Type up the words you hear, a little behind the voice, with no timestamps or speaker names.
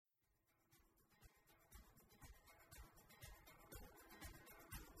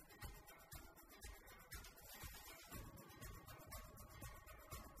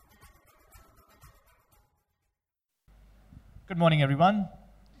Good morning, everyone.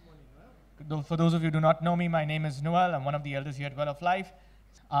 For those of you who do not know me, my name is Noel. I'm one of the elders here at Well of Life.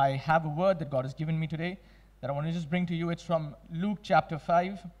 I have a word that God has given me today that I want to just bring to you. It's from Luke chapter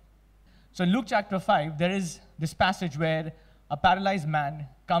 5. So in Luke chapter 5, there is this passage where a paralyzed man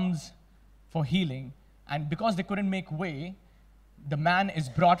comes for healing, and because they couldn't make way, the man is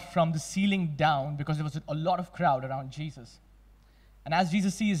brought from the ceiling down because there was a lot of crowd around Jesus. And as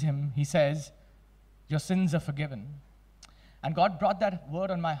Jesus sees him, he says, "Your sins are forgiven." And God brought that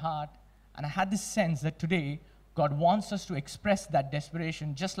word on my heart, and I had this sense that today, God wants us to express that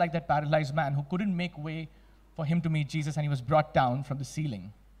desperation, just like that paralyzed man who couldn't make way for him to meet Jesus, and he was brought down from the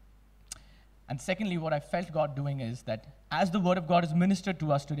ceiling. And secondly, what I felt God doing is that as the word of God is ministered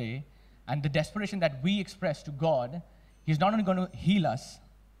to us today, and the desperation that we express to God, He's not only going to heal us,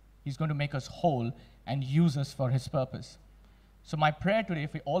 He's going to make us whole and use us for His purpose. So my prayer today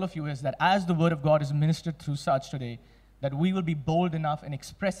for all of you is that as the word of God is ministered through such today, that we will be bold enough in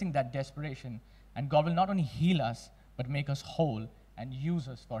expressing that desperation, and God will not only heal us, but make us whole and use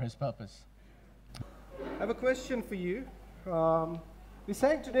us for His purpose. I have a question for you. We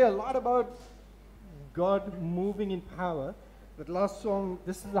sang today a lot about God moving in power. That last song,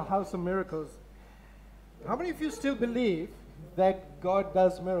 "This is the House of Miracles." How many of you still believe that God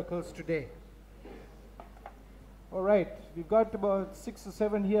does miracles today? All right, we've got about 6 or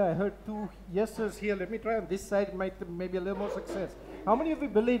 7 here. I heard 2 yeses here. Let me try on this side, maybe a little more success. How many of you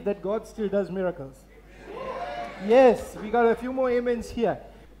believe that God still does miracles? Yes, we got a few more amens here.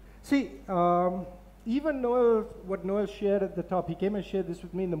 See, even what Noel shared at the top, he came and shared this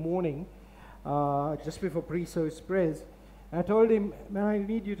with me in the morning, just before pre-service prayers. And I told him, "Man, I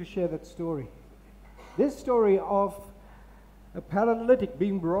need you to share that story." This story of a paralytic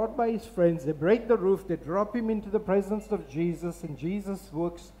being brought by his friends. They break the roof, they drop him into the presence of Jesus, and Jesus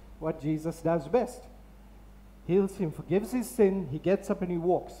works what Jesus does best. Heals him, forgives his sin, he gets up and he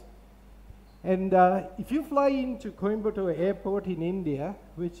walks. And if you fly into Coimbatore airport in India,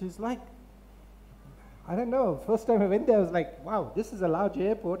 which is like, I don't know, first time I went there I was like, wow, this is a large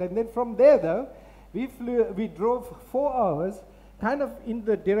airport. And then from there though, we drove 4 hours kind of in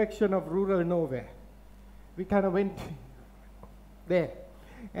the direction of rural nowhere. We kind of went there.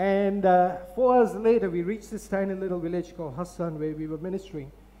 And 4 hours later, we reached this tiny little village called Hassan where we were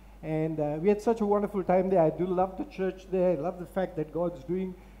ministering. And we had such a wonderful time there. I do love the church there. I love the fact that God's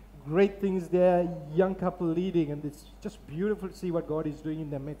doing great things there, young couple leading, and it's just beautiful to see what God is doing in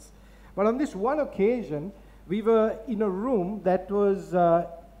their midst. But on this one occasion, we were in a room that was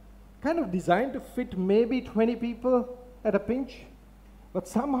kind of designed to fit maybe 20 people at a pinch. But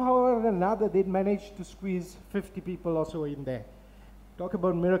somehow or another, they'd managed to squeeze 50 people or so in there. Talk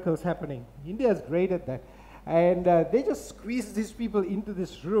about miracles happening. India is great at that. And they just squeezed these people into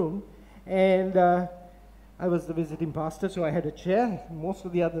this room. And I was the visiting pastor, so I had a chair. Most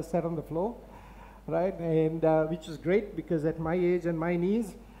of the others sat on the floor, right? And which was great, because at my age and my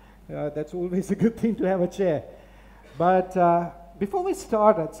knees, that's always a good thing to have a chair. But before we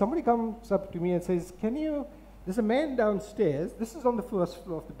started, somebody comes up to me and says, there's a man downstairs. This is on the first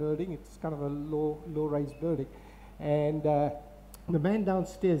floor of the building. It's kind of a low-rise building. And the man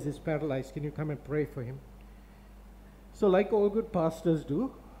downstairs is paralyzed. Can you come and pray for him? So like all good pastors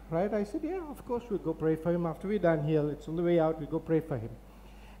do, right? I said, yeah, of course we'll go pray for him. After we're done here, it's on the way out, we go pray for him.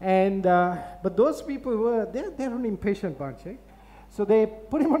 And but those people they're an impatient bunch, eh? So they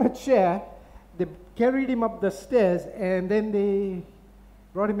put him on a chair, they carried him up the stairs, and then they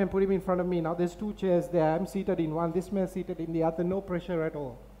brought him and put him in front of me. Now there's 2 chairs there. I'm seated in one, this man seated in the other, no pressure at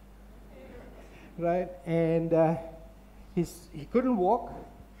all. Right? And he couldn't walk,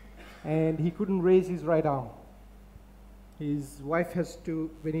 and he couldn't raise his right arm. His wife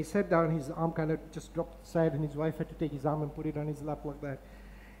when he sat down, his arm kind of just dropped aside, and his wife had to take his arm and put it on his lap like that.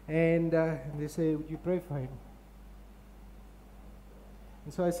 And they say, "Would you pray for him?"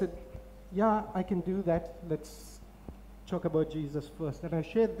 And so I said, "Yeah, I can do that. Let's talk about Jesus first." And I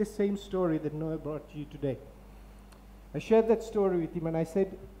shared this same story that Noah brought to you today. I shared that story with him, and I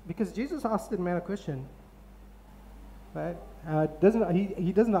said, because Jesus asked the man a question, right?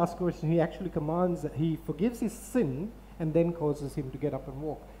 He doesn't ask a question. He actually commands, he forgives his sin and then causes him to get up and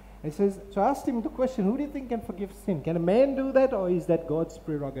walk. And he says, so I asked him the question, who do you think can forgive sin? Can a man do that, or is that God's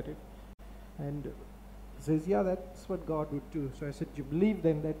prerogative? And he says, yeah, that's what God would do. So I said, do you believe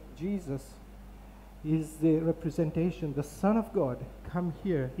then that Jesus is the representation, the Son of God, come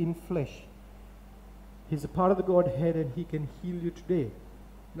here in flesh? He's a part of the Godhead, and he can heal you today.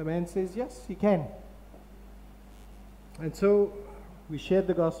 The man says, yes, he can. And so we shared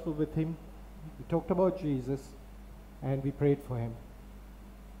the gospel with him. We talked about Jesus, and we prayed for him.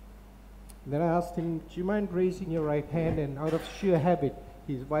 Then I asked him, do you mind raising your right hand? And out of sheer habit,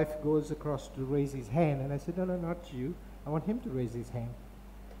 his wife goes across to raise his hand. And I said, no, no, not you. I want him to raise his hand.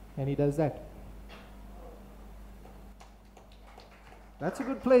 And he does that. That's a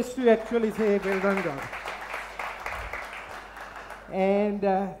good place to actually say, well done, God.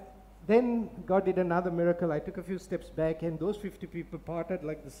 And then God did another miracle. I took a few steps back, and those 50 people parted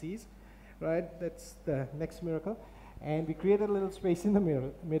like the seas, right? That's the next miracle. And we created a little space in the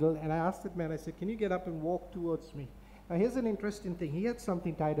middle, and I asked that man, I said, can you get up and walk towards me? Now, here's an interesting thing. He had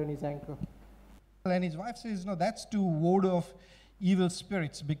something tied on his ankle. And his wife says, no, that's to ward off evil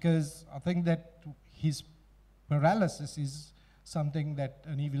spirits, because I think that his paralysis is something that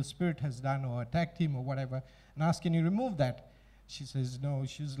an evil spirit has done or attacked him or whatever. And asked, can you remove that? She says, no.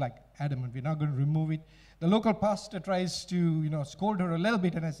 She's like adamant, we're not going to remove it. The local pastor tries to, scold her a little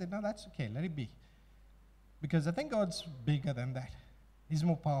bit, and I said, no, that's okay, let it be. Because I think God's bigger than that. He's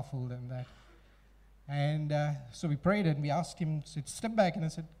more powerful than that. And so we prayed, and we asked him, said, step back, and I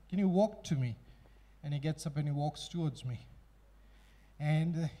said, can you walk to me? And he gets up and he walks towards me.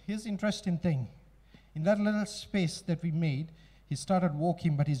 And here's the interesting thing. In that little space that we made, he started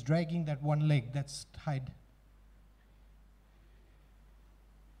walking, but he's dragging that one leg that's tied.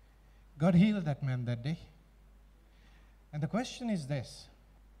 God healed that man that day. And the question is this.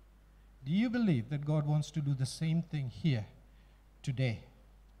 Do you believe that God wants to do the same thing here today?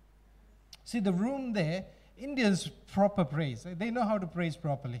 See, the room there, Indians proper praise. They know how to praise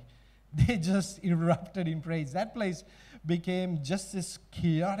properly. They just erupted in praise. That place became just this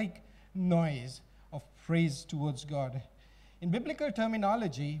chaotic noise of praise towards God. In biblical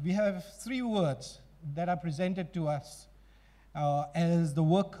terminology, we have 3 words that are presented to us as the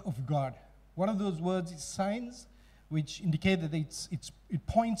work of God. One of those words is signs, which indicate that it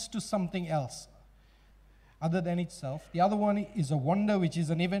points to something else other than itself. The other one is a wonder, which is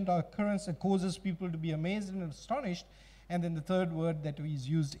an event or occurrence that causes people to be amazed and astonished. And then the third word that is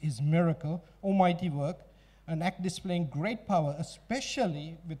used is miracle, almighty work, an act displaying great power,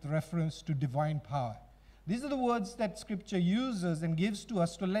 especially with reference to divine power. These are the words that Scripture uses and gives to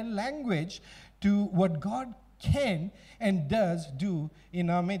us to lend language to what God can and does do in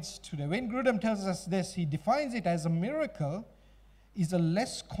our midst today. When Grudem tells us this, he defines it as a miracle is a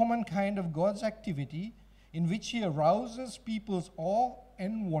less common kind of God's activity in which he arouses people's awe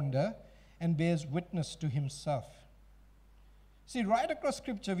and wonder and bears witness to himself. See, right across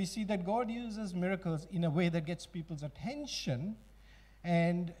Scripture, we see that God uses miracles in a way that gets people's attention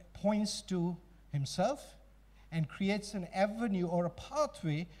and points to himself and creates an avenue or a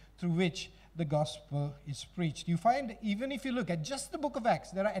pathway through which the gospel is preached. You find, even if you look at just the book of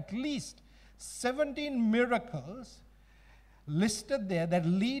Acts, there are at least 17 miracles listed there that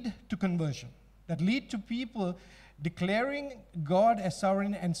lead to conversion, that lead to people declaring God as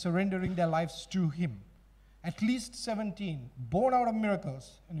sovereign and surrendering their lives to him. At least 17, born out of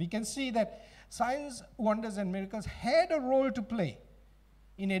miracles. And we can see that signs, wonders, and miracles had a role to play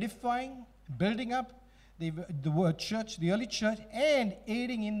in edifying, building up the word church, the early church, and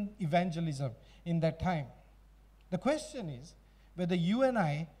aiding in evangelism in that time. The question is whether you and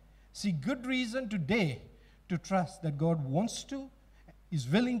I see good reason today to trust that God wants to, is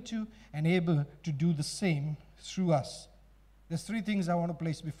willing to, and able to do the same through us. There's 3 things I want to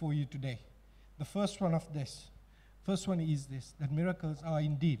place before you today. The first one is this, that miracles are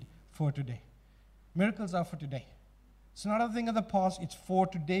indeed for today. Miracles are for today. It's not a thing of the past, it's for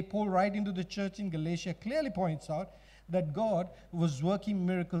today. Paul, writing to the church in Galatia, clearly points out that God was working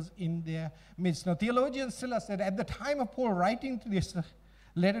miracles in their midst. Now, theologians still have said at the time of Paul writing to this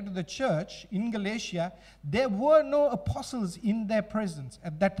letter to the church in Galatia, there were no apostles in their presence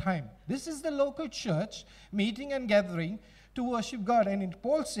at that time. This is the local church meeting and gathering to worship God. And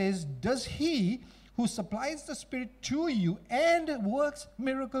Paul says, does he who supplies the Spirit to you and works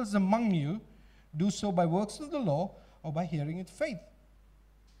miracles among you do so by works of the law or by hearing with faith?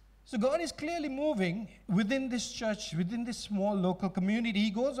 So God is clearly moving within this church, within this small local community. He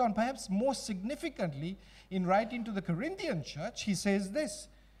goes on, perhaps more significantly, in writing to the Corinthian church. He says this.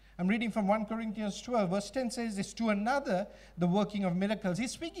 I'm reading from 1 Corinthians 12. Verse 10 says this, to another, the working of miracles.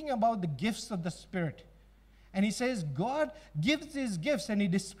 He's speaking about the gifts of the Spirit. And he says God gives these gifts, and he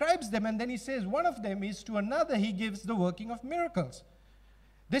describes them, and then he says one of them is to another he gives the working of miracles.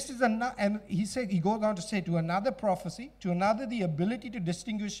 This is and he goes on to say, to another prophecy, to another the ability to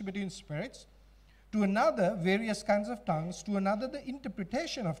distinguish between spirits, to another various kinds of tongues, to another the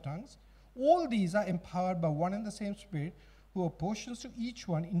interpretation of tongues. All these are empowered by one and the same Spirit, who apportions to each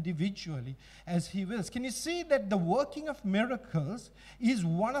one individually as he wills. Can you see that the working of miracles is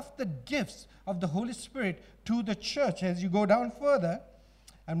one of the gifts of the Holy Spirit to the church? As you go down further,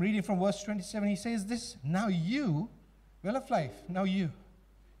 I'm reading from verse 27. He says this, now you, well of life, now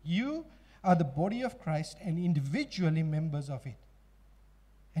you are the body of Christ and individually members of it.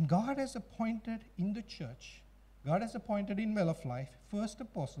 And God has appointed in the church, God has appointed in well of life, first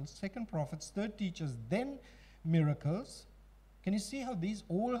apostles, second prophets, third teachers, then miracles. Can you see how these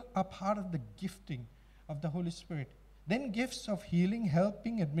all are part of the gifting of the Holy Spirit? Then gifts of healing,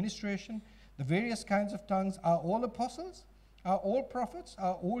 helping, administration, the various kinds of tongues. Are all apostles? Are all prophets?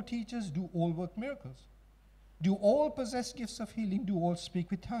 Are all teachers? Do all work miracles? Do all possess gifts of healing? Do all speak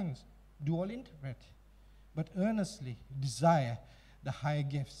with tongues? Do all interpret? But earnestly desire the higher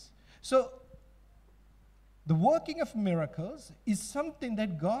gifts. So, the working of miracles is something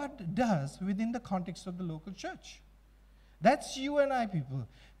that God does within the context of the local church. That's you and I, people.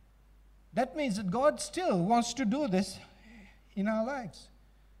 That means that God still wants to do this in our lives.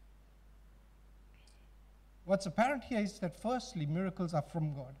 What's apparent here is that firstly, miracles are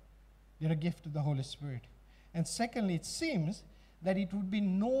from God. They're a gift of the Holy Spirit. And secondly, it seems that it would be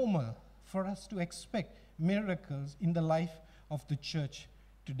normal for us to expect miracles in the life of the church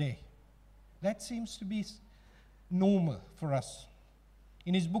today. That seems to be normal for us.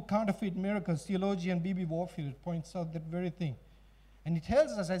 In his book, Counterfeit Miracles, theologian B.B. Warfield points out that very thing. And he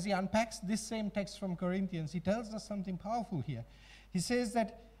tells us, as he unpacks this same text from Corinthians, he tells us something powerful here. He says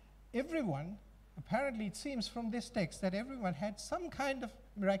that everyone, apparently it seems from this text, that everyone had some kind of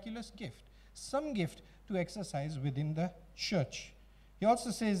miraculous gift, some gift to exercise within the church. He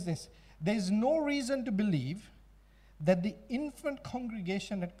also says this, there is no reason to believe that the infant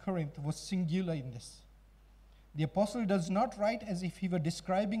congregation at Corinth was singular in this. The apostle does not write as if he were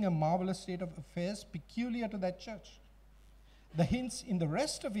describing a marvelous state of affairs peculiar to that church. The hints in the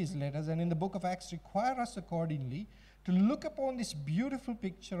rest of his letters and in the book of Acts require us accordingly to look upon this beautiful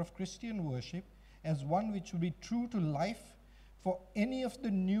picture of Christian worship as one which will be true to life for any of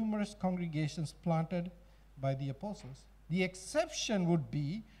the numerous congregations planted by the apostles. The exception would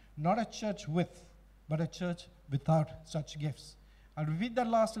be not a church with, but a church without such gifts. I'll repeat that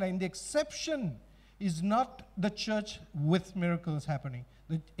last line. The exception is not the church with miracles happening.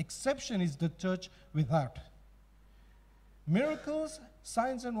 The exception is the church without. Miracles,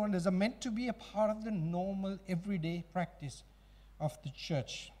 signs, and wonders are meant to be a part of the normal, everyday practice of the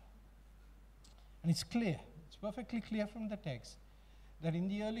church. And it's clear, it's perfectly clear from the text, that in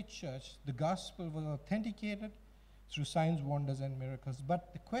the early church, the gospel was authenticated through signs, wonders, and miracles.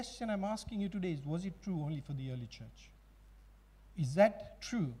 But the question I'm asking you today is, was it true only for the early church? Is that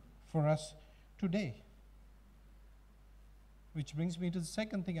true for us today? Which brings me to the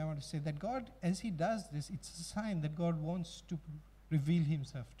second thing I want to say, that God, as he does this, it's a sign that God wants to reveal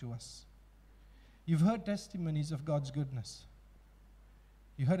himself to us. You've heard testimonies of God's goodness.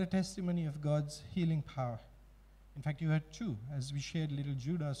 You heard a testimony of God's healing power. In fact, you heard two, as we shared little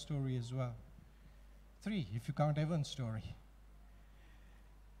Judah's story as well. Three, if you count Evan's story.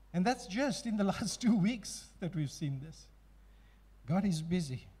 And that's just in the last 2 weeks that we've seen this. God is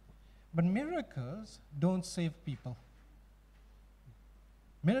busy. But miracles don't save people.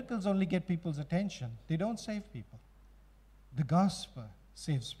 Miracles only get people's attention. They don't save people. The gospel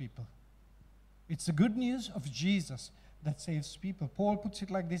saves people. It's the good news of Jesus that saves people. Paul puts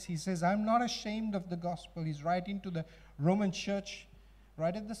it like this. He says, I'm not ashamed of the gospel. He's writing to the Roman church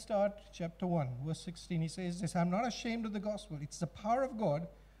right at the start, chapter 1, verse 16. He says this, I'm not ashamed of the gospel. It's the power of God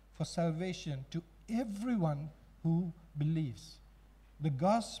for salvation to everyone who believes. The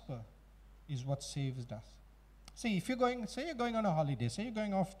gospel is what saves us. See, if you're going, say you're going on a holiday, say you're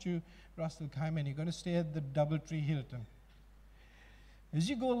going off to Russell Cayman, you're going to stay at the Doubletree Hilton. As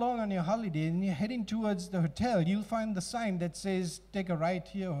you go along on your holiday and you're heading towards the hotel, you'll find the sign that says take a right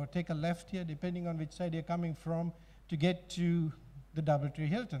here or take a left here, depending on which side you're coming from, to get to the Doubletree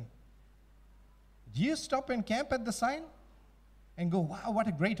Hilton. Do you stop and camp at the sign and go, wow, what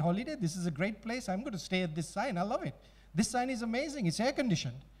a great holiday, this is a great place, I'm going to stay at this sign, I love it. This sign is amazing, it's air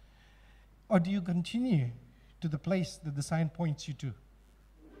conditioned. Or do you continue to the place that the sign points you to?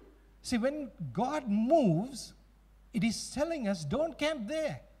 See, when God moves, it is telling us, don't camp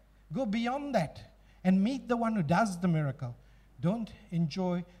there. Go beyond that and meet the one who does the miracle. Don't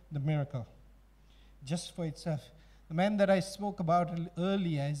enjoy the miracle just for itself. The man that I spoke about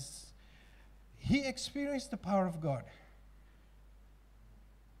earlier, he experienced the power of God.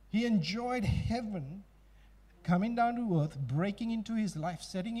 He enjoyed heaven coming down to earth, breaking into his life,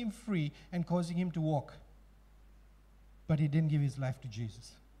 setting him free, and causing him to walk. But he didn't give his life to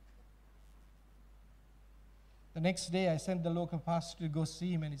Jesus. The next day, I sent the local pastor to go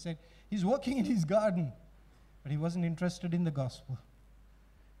see him, and he said, he's working in his garden. But he wasn't interested in the gospel.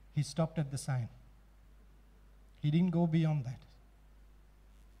 He stopped at the sign. He didn't go beyond that.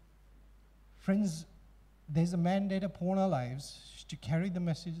 Friends, there's a mandate upon our lives to carry the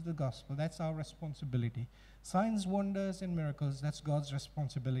message of the gospel. That's our responsibility. Signs, wonders, and miracles, that's God's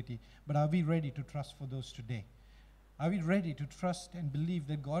responsibility. But are we ready to trust for those today? Are we ready to trust and believe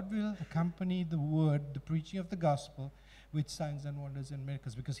that God will accompany the word, the preaching of the gospel, with signs and wonders and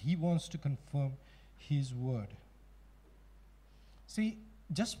miracles? Because He wants to confirm His word. See,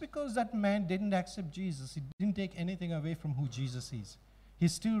 just because that man didn't accept Jesus, it didn't take anything away from who Jesus is. He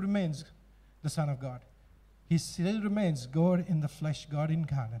still remains the Son of God. He still remains God in the flesh, God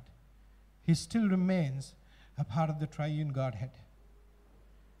incarnate. He still remains a part of the triune Godhead.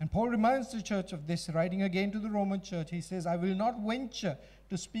 And Paul reminds the church of this, writing again to the Roman church. He says, I will not venture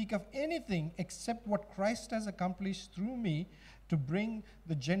to speak of anything except what Christ has accomplished through me to bring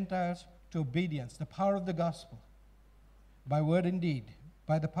the Gentiles to obedience, the power of the gospel, by word and deed,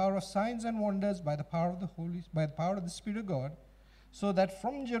 by the power of signs and wonders, by the power of the Spirit of God, so that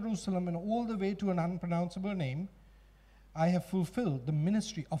from Jerusalem and all the way to an unpronounceable name, I have fulfilled the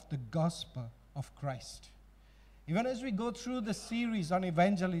ministry of the gospel of Christ. Even as we go through the series on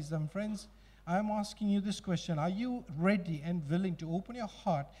evangelism, friends, I am asking you this question. Are you ready and willing to open your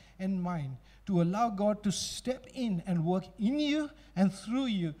heart and mind to allow God to step in and work in you and through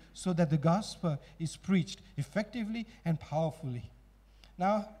you so that the gospel is preached effectively and powerfully?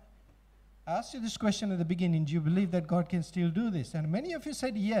 Now, I asked you this question at the beginning. Do you believe that God can still do this? And many of you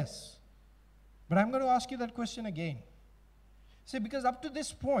said yes. But I'm going to ask you that question again. See, because up to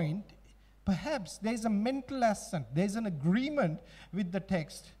this point, perhaps there's a mental assent. There's an agreement with the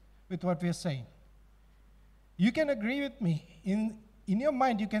text, with what we are saying. You can agree with me. In your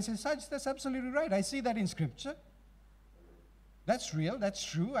mind, you can say, Sajith, that's absolutely right. I see that in Scripture. That's real. That's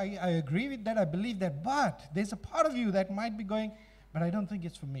true. I agree with that. I believe that. But there's a part of you that might be going, but I don't think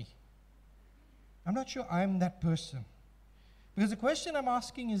it's for me. I'm not sure I'm that person. Because the question I'm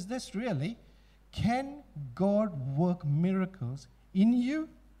asking is this really, can God work miracles in you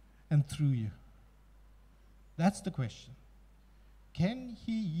and through you? That's the question. Can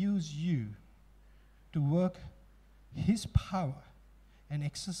He use you to work His power and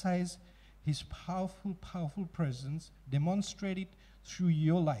exercise His powerful, powerful presence, demonstrate it through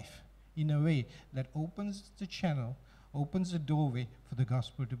your life in a way that opens the channel, opens the doorway for the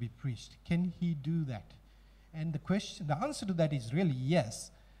gospel to be preached? Can He do that? And the answer to that is really yes.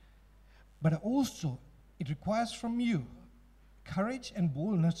 But also, it requires from you courage and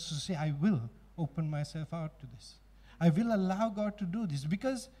boldness to say, I will open myself out to this. I will allow God to do this,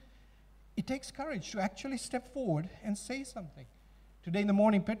 because it takes courage to actually step forward and say something. Today in the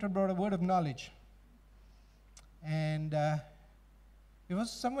morning, Petra brought a word of knowledge. And it was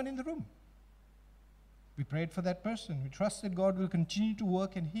someone in the room. We prayed for that person. We trusted God will continue to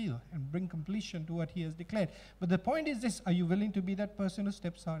work and heal and bring completion to what He has declared. But the point is this, are you willing to be that person who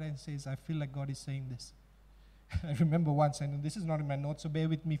steps out and says, I feel like God is saying this? I remember once, and this is not in my notes, so bear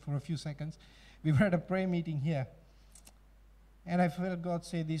with me for a few seconds. We were at a prayer meeting here, and I felt God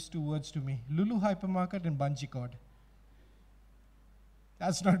say these two words to me, Lulu Hypermarket and Bungee Cord.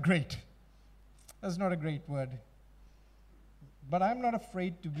 That's not great. That's not a great word. But I'm not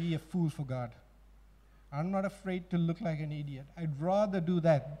afraid to be a fool for God. I'm not afraid to look like an idiot. I'd rather do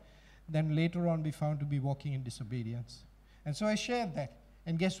that than later on be found to be walking in disobedience. And so I shared that.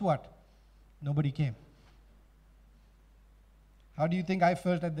 And guess what? Nobody came. How do you think I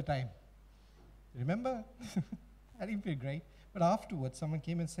felt at the time? Remember? I didn't feel great. But afterwards, someone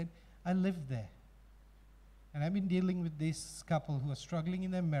came and said, I lived there. And I've been dealing with this couple who are struggling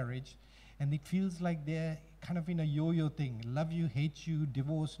in their marriage, and it feels like they're kind of in a yo-yo thing. Love you, hate you,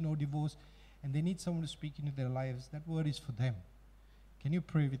 divorce, no divorce. And they need someone to speak into their lives. That word is for them. Can you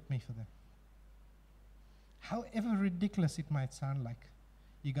pray with me for them? However ridiculous it might sound like,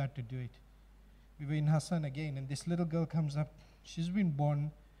 you got to do it. We were in Hassan again, and this little girl comes up. She's been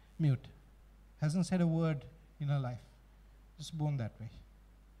born mute. Hasn't said a word in her life. Just born that way.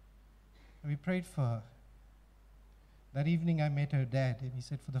 And we prayed for her. That evening I met her dad, and he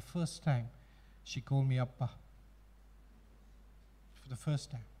said for the first time, she called me Appa. For the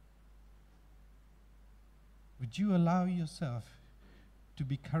first time. Would you allow yourself to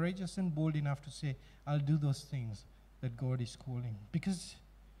be courageous and bold enough to say, I'll do those things that God is calling? Because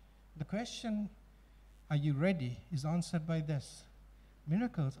the question, are you ready, is answered by this.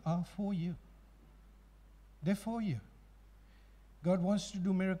 Miracles are for you. They're for you. God wants to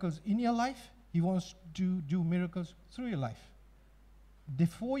do miracles in your life. He wants to do miracles through your life. They're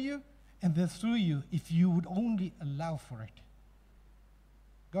for you and they're through you if you would only allow for it.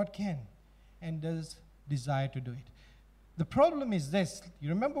 God can and does desire to do it. The problem is this. You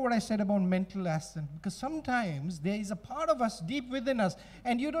remember what I said about mental assent? Because sometimes there is a part of us deep within us,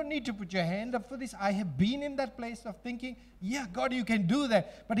 and you don't need to put your hand up for this. I have been in that place of thinking, yeah, God, you can do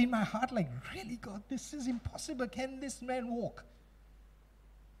that. But in my heart, like, really, God, this is impossible. Can this man walk?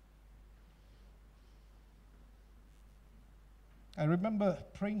 I remember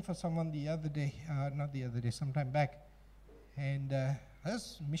praying for someone the other day, not the other day, sometime back. And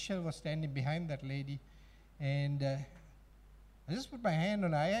Michelle was standing behind that lady. And I just put my hand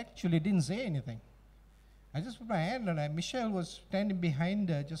on her. I actually didn't say anything. I just put my hand on her. Michelle was standing behind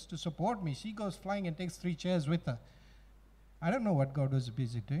her just to support me. She goes flying and takes 3 chairs with her. I don't know what God was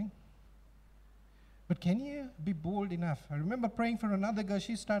busy doing. But can you be bold enough? I remember praying for another girl.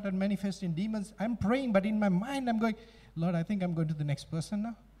 She started manifesting demons. I'm praying, but in my mind, I'm going, Lord, I think I'm going to the next person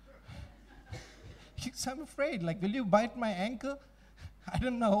now. I'm afraid. Like, will you bite my ankle? I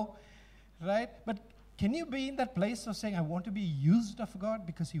don't know. Right? But can you be in that place of saying, I want to be used of God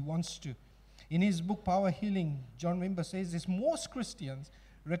because He wants to? In his book, Power Healing, John Wimber says this: most Christians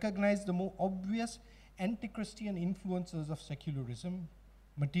recognize the more obvious anti-Christian influences of secularism,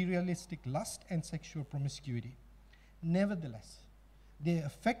 materialistic lust, and sexual promiscuity. Nevertheless, they are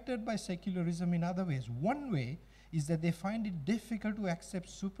affected by secularism in other ways. One way is that they find it difficult to accept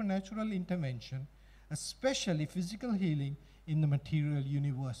supernatural intervention, especially physical healing, in the material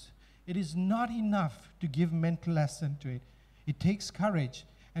universe. It is not enough to give mental assent to it. It takes courage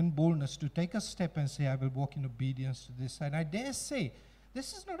and boldness to take a step and say, I will walk in obedience to this. And I dare say,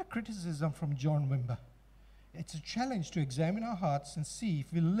 this is not a criticism from John Wimber. It's a challenge to examine our hearts and see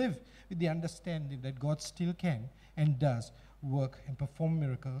if we live with the understanding that God still can and does work and perform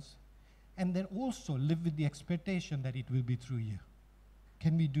miracles, and then also live with the expectation that it will be through you.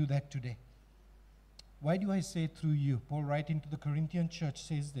 Can we do that today? Why do I say through you? Paul, writing to the Corinthian church,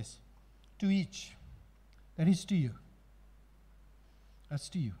 says this: to each, that is to you, that's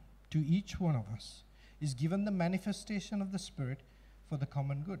to you, to each one of us is given the manifestation of the Spirit for the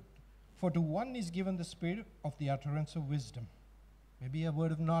common good. For to one is given the spirit of the utterance of wisdom, maybe a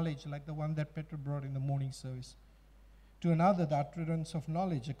word of knowledge like the one that Peter brought in the morning service. To another, the utterance of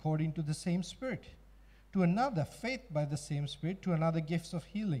knowledge according to the same Spirit. To another, faith by the same Spirit. To another, gifts of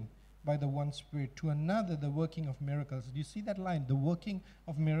healing by the one Spirit. To another, the working of miracles. Do you see that line? The working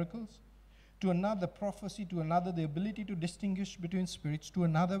of miracles. To another, prophecy. To another, the ability to distinguish between spirits. To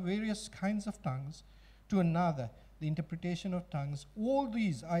another, various kinds of tongues. To another, the interpretation of tongues. All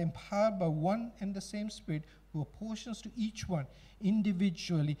these are empowered by one and the same Spirit, who apportions to each one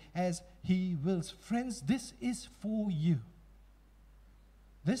individually as He wills. Friends, this is for you.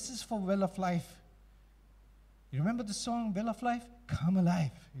 This is for Well of Life. You remember the song, Well of Life? Come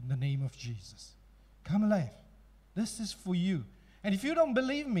alive in the name of Jesus. Come alive. This is for you. And if you don't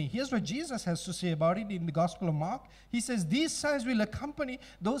believe me, here's what Jesus has to say about it in the Gospel of Mark. He says, these signs will accompany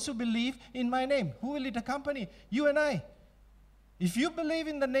those who believe in my name. Who will it accompany? You and I. If you believe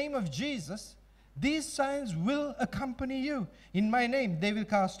in the name of Jesus, these signs will accompany you. In my name, they will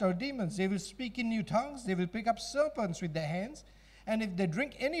cast out demons. They will speak in new tongues. They will pick up serpents with their hands. And if they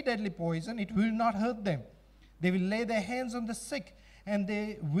drink any deadly poison, it will not hurt them. They will lay their hands on the sick and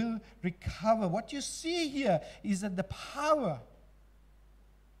they will recover. What you see here is that the power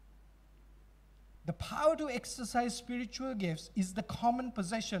to exercise spiritual gifts is the common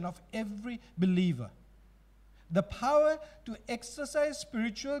possession of every believer. The power to exercise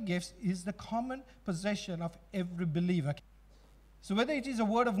spiritual gifts is the common possession of every believer. So whether it is a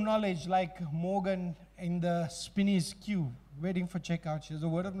word of knowledge like Morgan in the Spinney's queue, waiting for checkout, she has a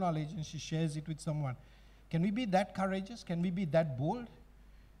word of knowledge and she shares it with someone. Can we be that courageous? Can we be that bold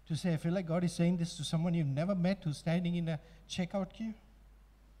to say, I feel like God is saying this to someone you've never met who's standing in a checkout queue?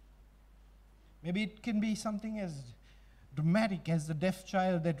 Maybe it can be something as dramatic as the deaf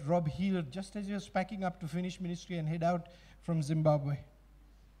child that Rob healed just as he was packing up to finish ministry and head out from Zimbabwe.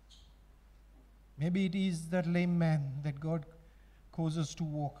 Maybe it is that lame man that God causes to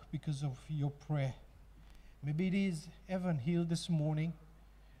walk because of your prayer. Maybe it is Evan healed this morning,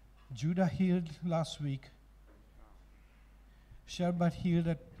 Judah healed last week, Sharbat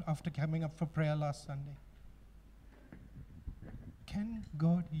healed after coming up for prayer last Sunday. Can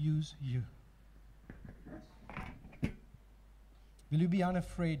God use you? Will you be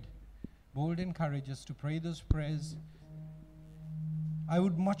unafraid, bold and courageous to pray those prayers? I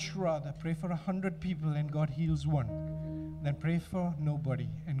would much rather pray for 100 people and God heals one than pray for nobody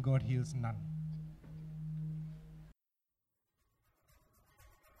and God heals none.